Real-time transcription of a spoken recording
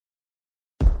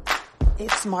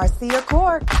It's Marcia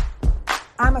Cork.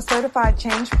 I'm a certified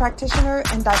change practitioner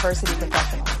and diversity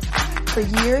professional. For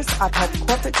years, I've helped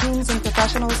corporate teams and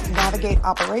professionals navigate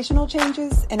operational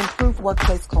changes and improve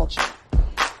workplace culture.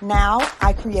 Now,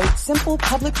 I create simple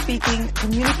public speaking,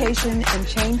 communication, and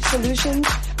change solutions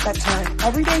that turn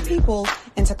everyday people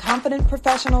into confident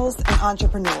professionals and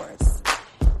entrepreneurs.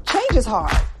 Change is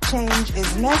hard, change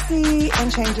is messy,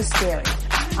 and change is scary.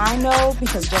 I know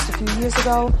because just a few years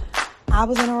ago, I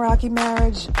was in a rocky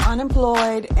marriage,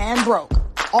 unemployed, and broke,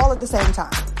 all at the same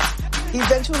time.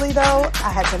 Eventually, though,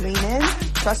 I had to lean in,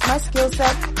 trust my skill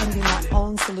set, and be my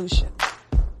own solution.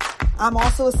 I'm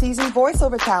also a seasoned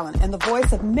voiceover talent and the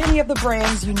voice of many of the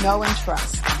brands you know and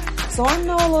trust. So I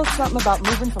know a little something about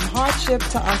moving from hardship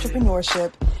to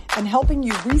entrepreneurship and helping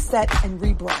you reset and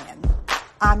rebrand.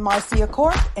 I'm Marcia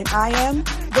Cork, and I am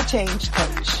the Change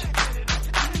Coach.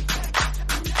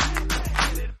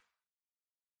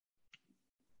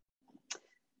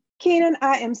 Keenon,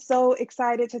 I am so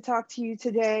excited to talk to you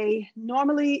today.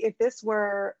 Normally, if this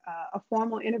were a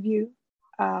formal interview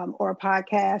or a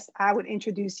podcast, I would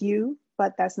introduce you,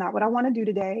 but that's not what I want to do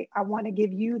today. I want to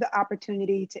give you the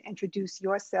opportunity to introduce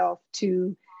yourself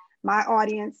to my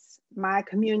audience, my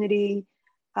community,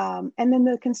 and then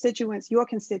the constituents, your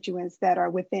constituents that are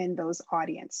within those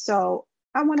audience. So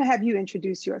I want to have you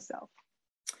introduce yourself.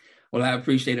 Well, I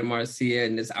appreciate it, Marcia,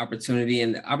 and this opportunity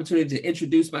and the opportunity to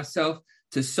introduce myself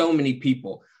to so many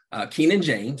people. Keenon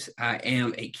James, I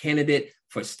am a candidate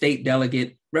for state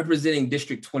delegate representing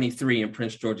District 23 in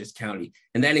Prince George's County.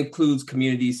 And that includes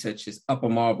communities such as Upper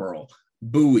Marlboro,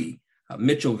 Bowie,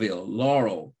 Mitchellville,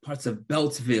 Laurel, parts of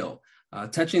Beltsville,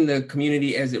 touching the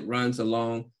community as it runs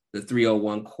along the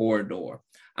 301 corridor.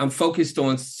 I'm focused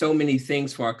on so many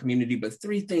things for our community, but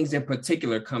three things in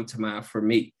particular come to mind for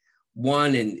me.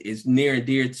 One, and is near and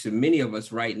dear to many of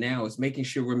us right now, is making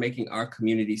sure we're making our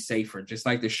community safer. Just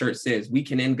like the shirt says, we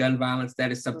can end gun violence. That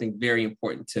is something very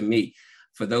important to me.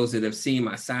 For those that have seen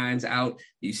my signs out,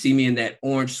 you see me in that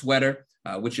orange sweater,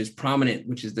 which is prominent,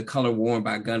 which is the color worn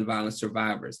by gun violence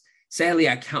survivors. Sadly,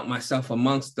 I count myself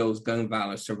amongst those gun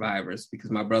violence survivors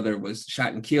because my brother was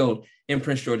shot and killed in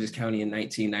Prince George's County in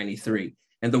 1993.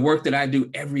 And the work that I do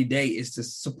every day is to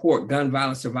support gun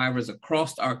violence survivors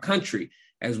across our country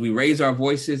as we raise our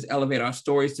voices, elevate our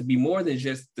stories to be more than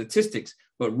just statistics,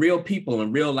 but real people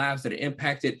and real lives that are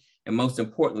impacted, and most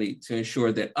importantly, to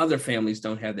ensure that other families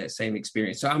don't have that same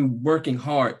experience. So I'm working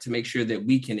hard to make sure that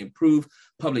we can improve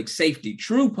public safety,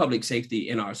 true public safety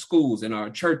in our schools, in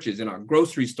our churches, in our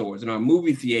grocery stores, in our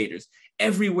movie theaters.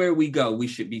 Everywhere we go, we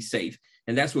should be safe.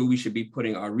 And that's where we should be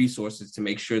putting our resources to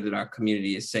make sure that our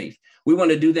community is safe. We want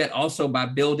to do that also by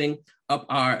building up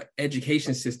our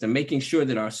education system, making sure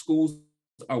that our schools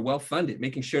are well funded,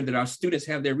 making sure that our students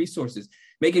have their resources,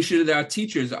 making sure that our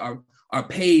teachers are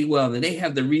paid well, and they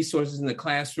have the resources in the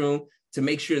classroom to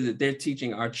make sure that they're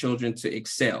teaching our children to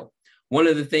excel. One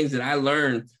of the things that I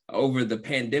learned over the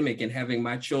pandemic and having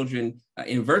my children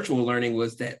in virtual learning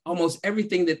was that almost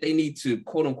everything that they need to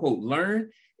quote unquote learn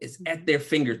is at their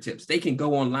fingertips. They can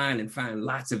go online and find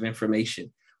lots of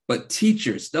information, but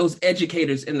teachers, those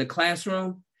educators in the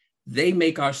classroom, they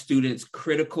make our students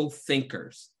critical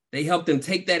thinkers. They help them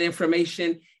take that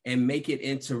information and make it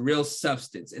into real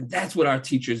substance. And that's what our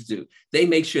teachers do. They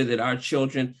make sure that our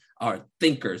children are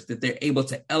thinkers, that they're able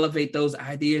to elevate those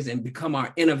ideas and become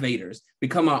our innovators,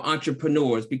 become our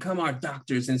entrepreneurs, become our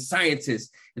doctors and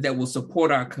scientists that will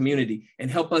support our community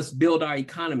and help us build our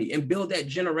economy and build that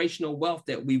generational wealth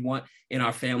that we want in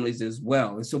our families as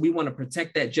well. And so we want to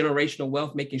protect that generational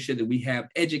wealth, making sure that we have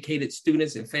educated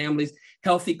students and families,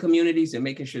 healthy communities, and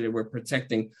making sure that we're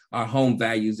protecting our home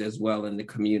values as well in the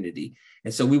community.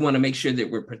 And so we want to make sure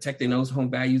that we're protecting those home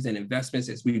values and investments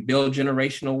as we build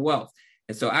generational wealth.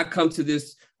 And so I come to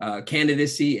this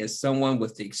candidacy as someone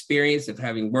with the experience of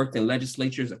having worked in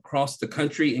legislatures across the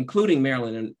country, including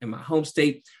Maryland and my home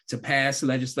state, to pass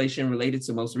legislation related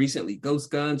to most recently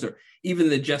ghost guns or even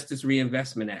the Justice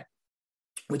Reinvestment Act,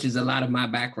 which is a lot of my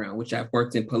background, which I've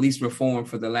worked in police reform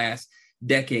for the last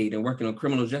decade and working on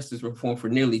criminal justice reform for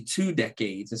nearly 2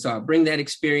 decades. And so I bring that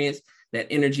experience, that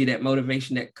energy, that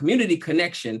motivation, that community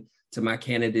connection to my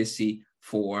candidacy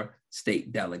for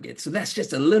state delegate. So that's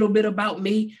just a little bit about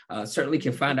me. Certainly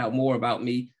can find out more about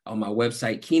me on my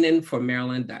website,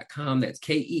 KeenonForMaryland.com. That's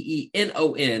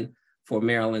KEENON for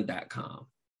Maryland.com.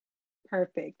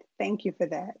 Perfect. Thank you for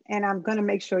that. And I'm going to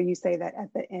make sure you say that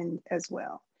at the end as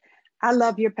well. I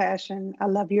love your passion. I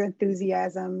love your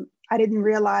enthusiasm. I didn't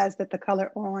realize that the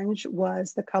color orange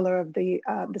was the color of the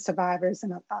survivors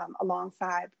and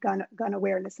alongside gun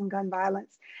awareness and gun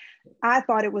violence. I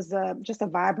thought it was just a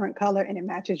vibrant color and it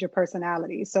matches your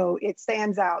personality. So it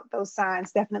stands out. Those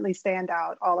signs definitely stand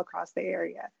out all across the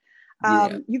area.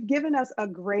 Yeah. You've given us a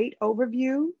great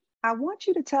overview. I want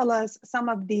you to tell us some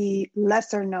of the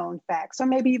lesser known facts, or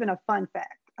maybe even a fun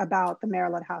fact about the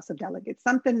Maryland House of Delegates,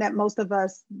 something that most of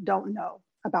us don't know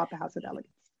about the House of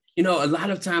Delegates. You know, a lot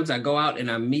of times I go out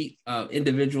and I meet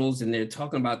individuals and they're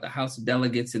talking about the House of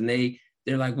Delegates and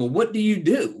they're like, well, what do you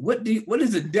do? What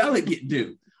does a delegate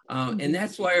do? And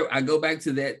that's why I go back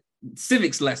to that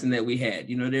civics lesson that we had.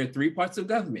 You know, there are three parts of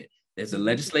government. There's a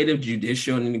legislative,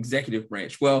 judicial, and an executive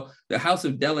branch. Well, the House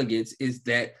of Delegates is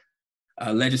that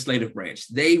legislative branch.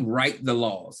 They write the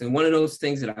laws. And one of those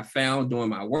things that I found doing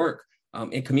my work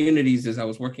in communities as I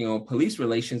was working on police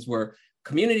relations were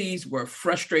communities were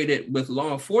frustrated with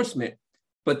law enforcement,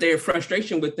 but their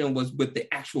frustration with them was with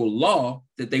the actual law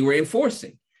that they were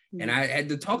enforcing. And I had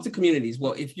to talk to communities.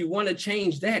 Well, if you want to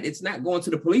change that, it's not going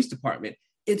to the police department.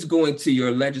 It's going to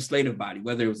your legislative body,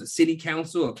 whether it was a city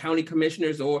council or county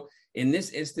commissioners, or in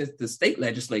this instance, the state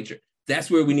legislature.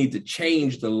 That's where we need to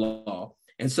change the law.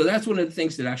 And so that's one of the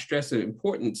things that I stress the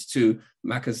importance to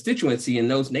my constituency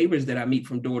and those neighbors that I meet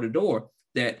from door to door,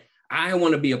 that I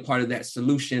want to be a part of that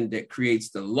solution that creates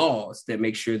the laws that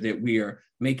make sure that we are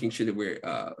making sure that we're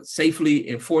safely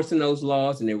enforcing those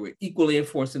laws and that we're equally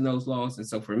enforcing those laws. And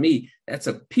so for me, that's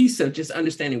a piece of just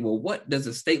understanding, well, what does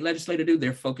a state legislator do?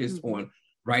 They're focused on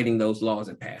writing those laws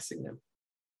and passing them.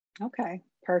 Okay,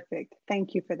 perfect.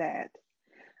 Thank you for that.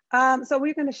 So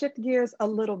we're going to shift gears a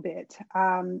little bit.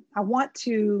 I want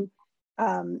to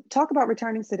talk about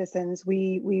returning citizens.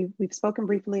 We've spoken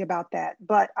briefly about that,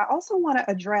 but I also want to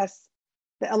address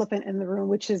the elephant in the room,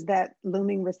 which is that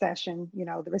looming recession. You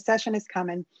know, the recession is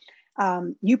coming.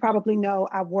 You probably know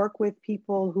I work with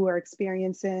people who are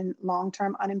experiencing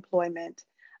long-term unemployment.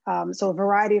 So a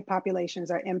variety of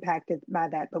populations are impacted by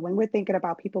that. But when we're thinking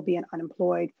about people being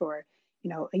unemployed for,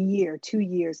 a year, 2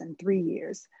 years, and 3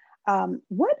 years,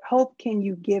 what hope can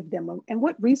you give them, and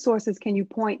what resources can you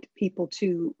point people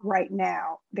to right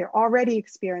now? They're already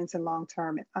experiencing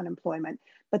long-term unemployment,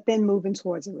 but then moving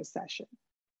towards a recession.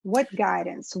 What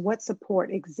guidance, what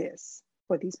support exists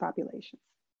for these populations?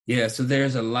 Yeah, so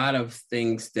there's a lot of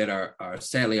things that are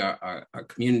sadly our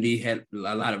community had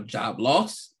a lot of job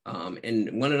loss.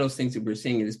 And one of those things that we're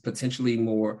seeing is potentially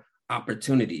more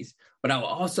opportunities. But I will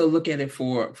also look at it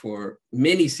for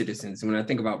many citizens. And when I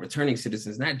think about returning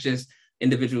citizens, not just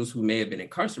individuals who may have been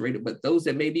incarcerated, but those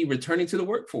that may be returning to the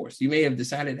workforce. You may have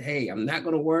decided, hey, I'm not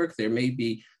going to work. There may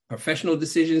be professional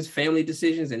decisions, family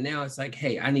decisions. And now it's like,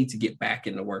 hey, I need to get back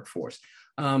in the workforce.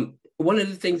 One of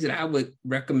the things that I would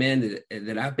recommend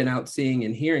that I've been out seeing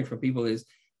and hearing from people is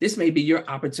this may be your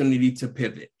opportunity to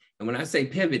pivot. And when I say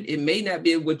pivot, it may not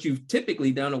be what you've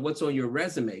typically done or what's on your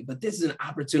resume, but this is an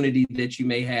opportunity that you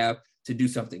may have to do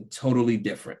something totally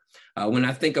different. When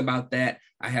I think about that,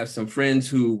 I have some friends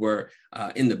who were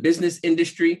in the business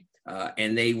industry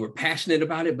and they were passionate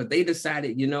about it, but they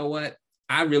decided, you know what?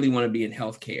 I really want to be in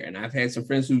healthcare. And I've had some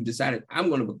friends who decided I'm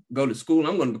going to go to school.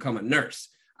 I'm going to become a nurse.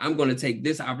 I'm going to take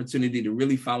this opportunity to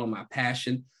really follow my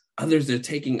passion. Others are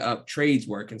taking up trades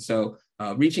work. And so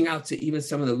reaching out to even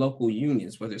some of the local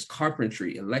unions, whether it's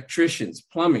carpentry, electricians,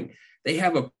 plumbing, they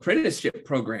have apprenticeship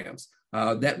programs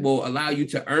that will allow you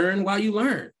to earn while you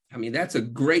learn. I mean, that's a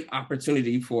great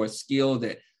opportunity for a skill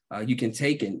that you can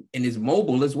take and is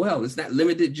mobile as well. It's not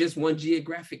limited to just one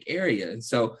geographic area. And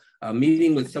so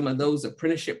meeting with some of those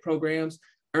apprenticeship programs,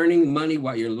 earning money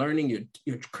while you're learning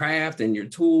your craft and your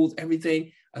tools,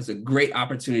 everything, is a great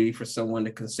opportunity for someone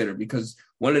to consider, because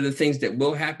one of the things that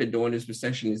will happen during this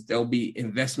recession is there'll be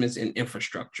investments in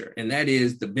infrastructure. And that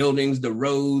is the buildings, the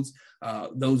roads,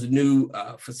 those new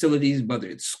facilities, whether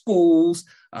it's schools,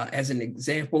 as an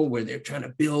example, where they're trying to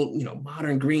build,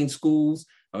 modern green schools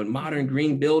or modern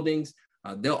green buildings.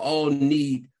 They'll all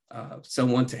need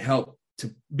someone to help to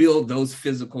build those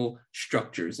physical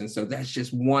structures. And so that's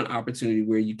just one opportunity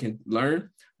where you can learn.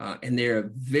 And there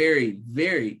are very,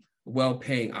 very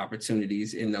well-paying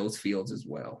opportunities in those fields as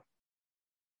well.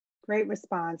 Great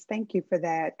response. Thank you for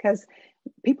that, because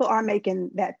people are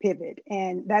making that pivot,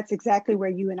 and that's exactly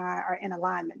where you and I are in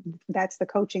alignment. That's the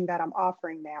coaching that I'm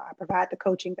offering now. I provide the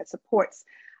coaching that supports,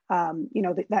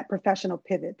 that professional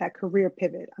pivot, that career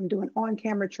pivot. I'm doing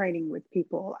on-camera training with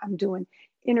people. I'm doing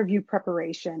interview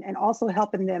preparation, and also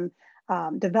helping them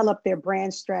develop their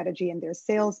brand strategy and their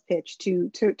sales pitch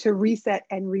to reset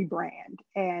and rebrand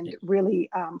and really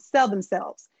sell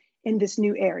themselves in this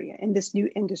new area, in this new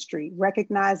industry,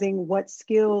 recognizing what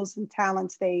skills and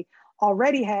talents they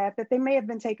already have that they may have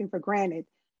been taken for granted,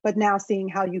 but now seeing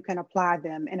how you can apply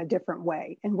them in a different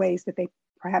way, in ways that they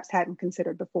perhaps hadn't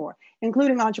considered before,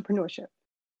 including entrepreneurship.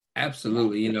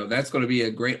 Absolutely. You know, that's going to be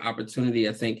a great opportunity.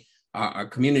 I think our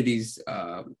communities,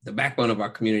 the backbone of our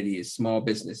community is small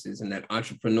businesses and that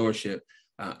entrepreneurship.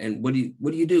 And what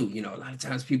do you do? You know, a lot of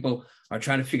times people are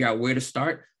trying to figure out where to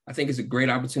start. I think it's a great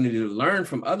opportunity to learn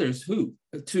from others who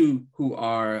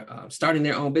are starting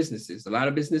their own businesses. A lot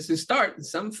of businesses start and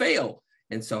some fail.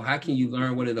 And so how can you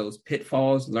learn what are those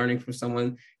pitfalls, learning from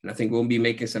someone? And I think we'll be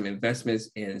making some investments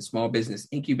in small business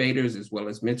incubators, as well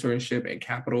as mentorship and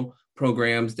capital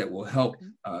programs that will help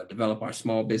develop our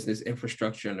small business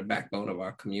infrastructure and the backbone of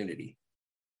our community.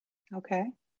 Okay.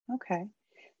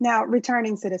 Now,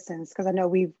 returning citizens, because I know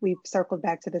we've circled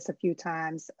back to this a few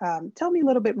times. Tell me a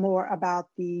little bit more about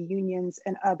the unions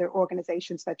and other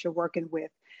organizations that you're working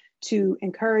with to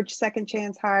encourage second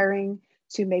chance hiring,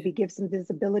 to maybe give some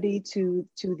visibility to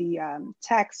the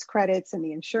tax credits and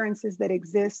the insurances that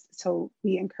exist. So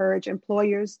we encourage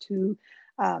employers to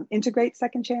integrate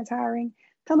second chance hiring.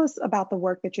 Tell us about the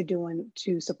work that you're doing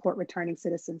to support returning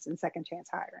citizens and second chance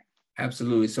hiring.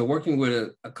 Absolutely. So working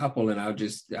with a couple, and I'll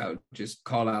just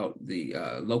call out the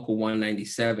local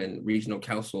 197 Regional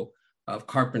Council of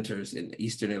Carpenters in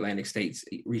Eastern Atlantic States.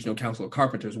 Regional Council of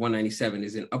Carpenters 197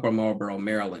 is in Upper Marlboro,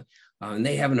 Maryland. And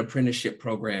they have an apprenticeship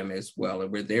program as well,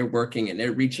 and where they're working and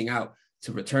they're reaching out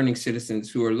to returning citizens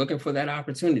who are looking for that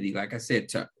opportunity, like I said,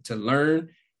 to learn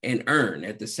and earn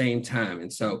at the same time.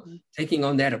 And so taking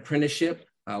on that apprenticeship,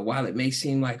 while it may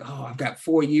seem like, oh, I've got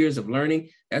 4 years of learning,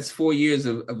 that's 4 years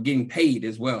of getting paid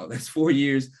as well. That's 4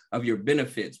 years of your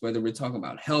benefits, whether we're talking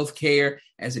about healthcare,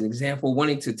 as an example,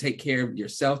 wanting to take care of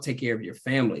yourself, take care of your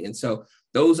family. And so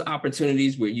those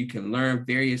opportunities where you can learn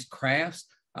various crafts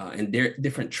and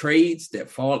different trades that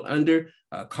fall under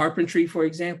carpentry, for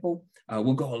example,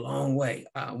 will go a long way.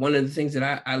 One of the things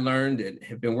that I learned and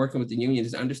have been working with the union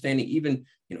is understanding even,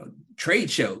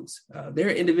 trade shows. There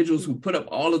are individuals who put up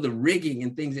all of the rigging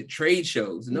and things at trade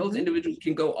shows, and those individuals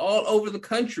can go all over the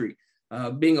country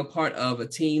being a part of a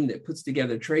team that puts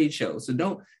together trade shows. So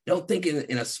don't think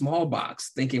in a small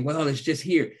box, thinking, well, it's just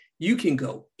here. You can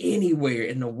go anywhere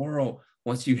in the world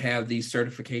once you have these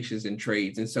certifications in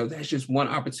trades. And so that's just one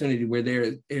opportunity where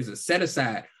there's a set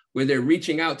aside where they're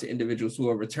reaching out to individuals who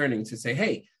are returning to say,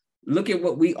 hey, look at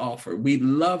what we offer. We'd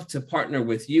love to partner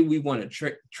with you. We want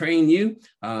to train you.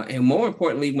 And more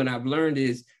importantly, what I've learned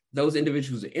is those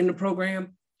individuals are in the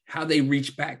program, how they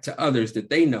reach back to others that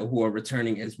they know who are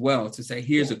returning as well to say,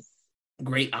 here's a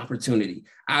great opportunity.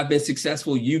 I've been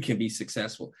successful. You can be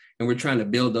successful. And we're trying to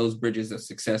build those bridges of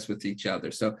success with each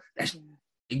other. So that's an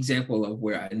example of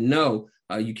where I know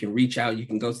you can reach out. You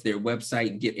can go to their website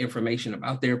and get information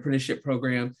about their apprenticeship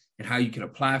program and how you can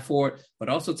apply for it, but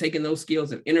also taking those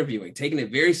skills of interviewing, taking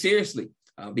it very seriously,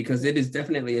 because it is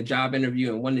definitely a job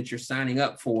interview and one that you're signing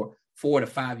up for 4 to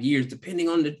 5 years, depending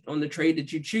on the trade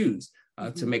that you choose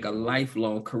to make a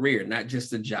lifelong career, not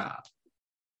just a job.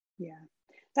 Yeah,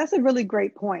 that's a really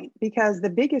great point, because the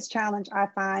biggest challenge I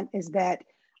find is that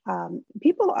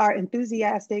people are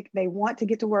enthusiastic. They want to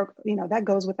get to work, that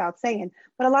goes without saying,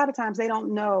 but a lot of times they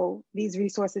don't know these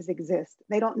resources exist.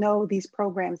 They don't know these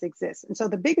programs exist. And so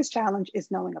the biggest challenge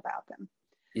is knowing about them.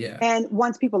 Yeah. And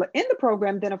once people are in the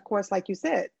program, then of course, like you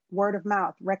said, word of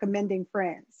mouth, recommending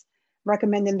friends,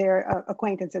 recommending their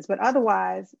acquaintances, but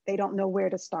otherwise they don't know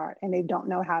where to start and they don't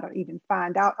know how to even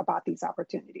find out about these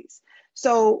opportunities.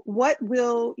 So what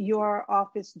will your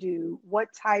office do? What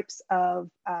types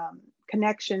of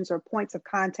connections or points of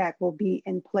contact will be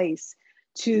in place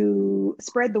to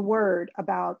spread the word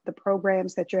about the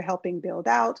programs that you're helping build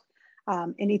out,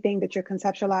 anything that you're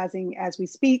conceptualizing as we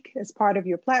speak as part of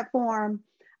your platform?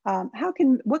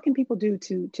 What can people do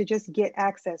to just get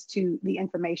access to the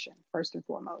information first and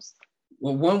foremost?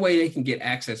 Well, one way they can get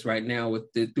access right now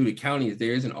through the county is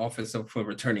there is an office for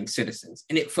returning citizens,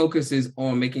 and it focuses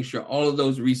on making sure all of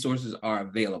those resources are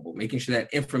available, making sure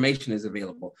that information is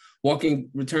available,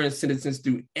 walking returning citizens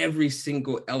through every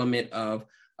single element of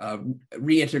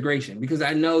reintegration. Because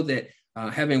I know that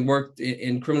having worked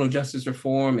in criminal justice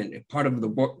reform and part of the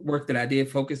work that I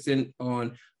did focusing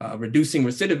on reducing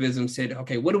recidivism said,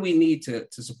 okay, what do we need to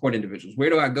support individuals? Where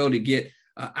do I go to get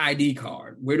ID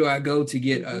card? Where do I go to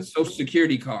get a social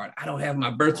security card? I don't have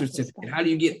my birth certificate. How do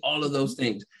you get all of those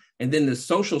things? And then the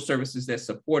social services that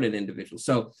support an individual.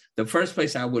 So the first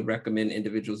place I would recommend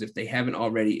individuals, if they haven't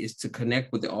already, is to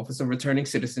connect with the Office of Returning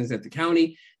Citizens at the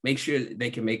county, make sure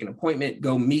they can make an appointment,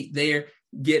 go meet there,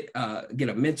 get a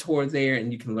mentor there,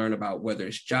 and you can learn about whether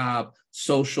it's job,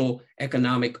 social,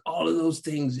 economic, all of those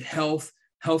things,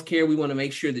 healthcare. We want to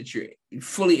make sure that you're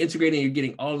fully integrated and you're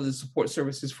getting all of the support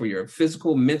services for your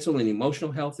physical, mental, and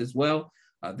emotional health as well.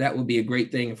 that would be a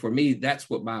great thing. And for me, that's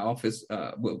what my office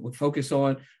would focus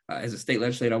on. As a state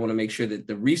legislator, I want to make sure that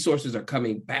the resources are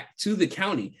coming back to the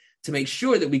county to make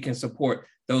sure that we can support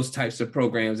those types of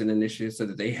programs and initiatives so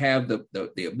that they have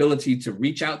the ability to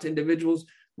reach out to individuals.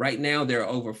 Right now, there are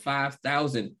over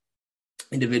 5,000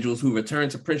 individuals who return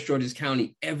to Prince George's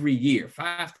County every year,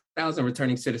 5,000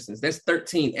 returning citizens. That's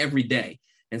 13 every day.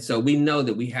 And so we know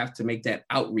that we have to make that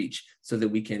outreach so that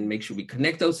we can make sure we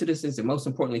connect those citizens. And most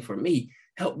importantly for me,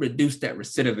 help reduce that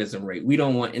recidivism rate. We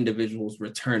don't want individuals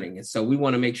returning. And so we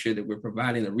want to make sure that we're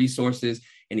providing the resources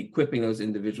and equipping those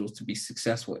individuals to be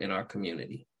successful in our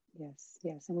community.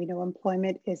 Yes. And we know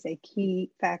employment is a key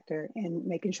factor in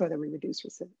making sure that we reduce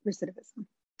recidivism.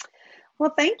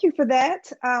 Well, thank you for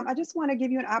that. I just want to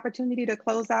give you an opportunity to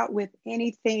close out with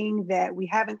anything that we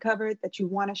haven't covered that you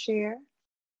want to share.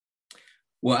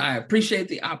 Well, I appreciate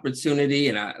the opportunity.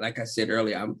 And like I said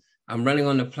earlier, I'm running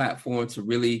on the platform to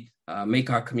really make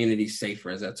our community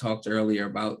safer. As I talked earlier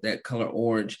about that color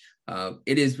orange,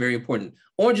 it is very important.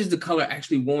 Orange is the color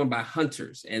actually worn by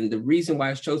hunters. And the reason why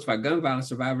it's chosen by gun violence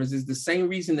survivors is the same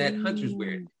reason that hunters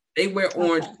wear it. They wear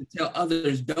orange to tell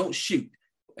others don't shoot.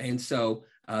 And so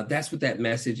that's what that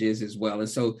message is as well. And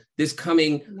so this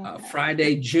coming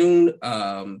Friday, June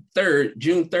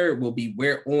 3rd will be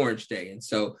Wear Orange Day. And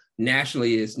so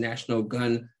nationally is National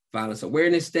Gun Violence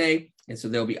Awareness Day. And so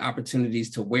there'll be opportunities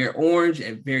to wear orange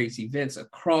at various events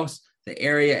across the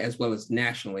area as well as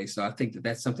nationally. So I think that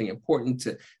that's something important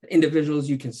to individuals.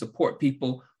 You can support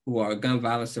people who are gun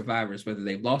violence survivors, whether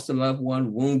they've lost a loved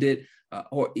one, wounded,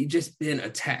 or just been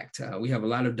attacked. We have a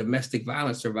lot of domestic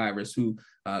violence survivors who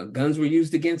guns were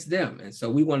used against them. And so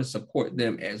we want to support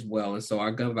them as well. And so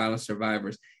our gun violence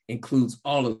survivors includes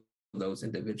all of those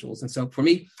individuals. And so for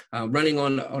me, running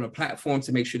on a platform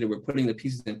to make sure that we're putting the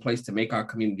pieces in place to make our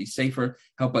community safer,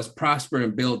 help us prosper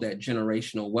and build that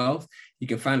generational wealth. You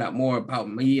can find out more about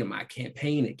me and my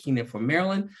campaign at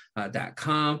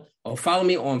KeenonForMaryland.com, or follow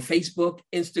me on Facebook,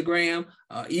 Instagram,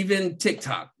 even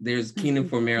TikTok. There's Keenon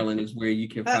for Maryland is where you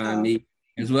can find me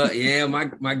as well. Yeah,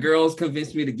 my girls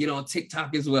convinced me to get on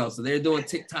TikTok as well. So they're doing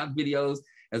TikTok videos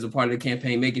as a part of the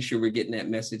campaign, making sure we're getting that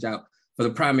message out for the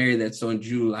primary that's on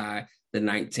July the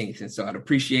 19th. And so I'd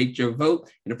appreciate your vote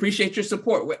and appreciate your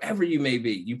support wherever you may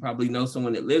be. You probably know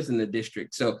someone that lives in the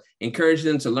district. So encourage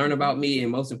them to learn about me and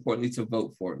most importantly, to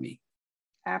vote for me.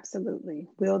 Absolutely.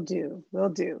 Will do.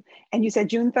 And you said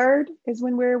June 3rd is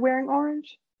when we're wearing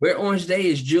orange? Wear Orange Day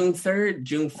is June 3rd.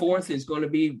 June 4th is going to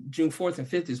be June 4th and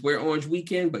 5th is Wear Orange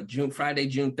Weekend, but Friday,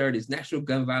 June 3rd is National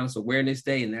Gun Violence Awareness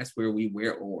Day, and that's where we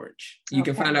wear orange. You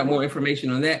can find out more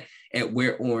information on that at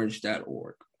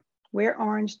wearorange.org.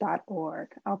 Wearorange.org.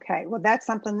 Okay, well, that's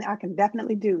something I can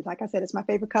definitely do. Like I said, it's my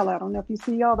favorite color. I don't know if you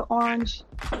see all the orange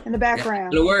in the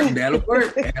background. That'll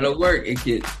work. It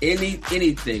can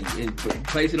anything. And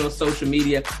place it on social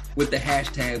media with the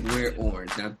hashtag Wear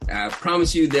Orange. Now, I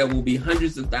promise you there will be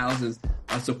hundreds of thousands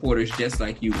of supporters just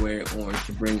like you wearing orange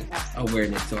to bring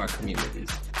awareness to our communities.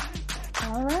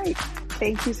 All right.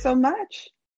 Thank you so much.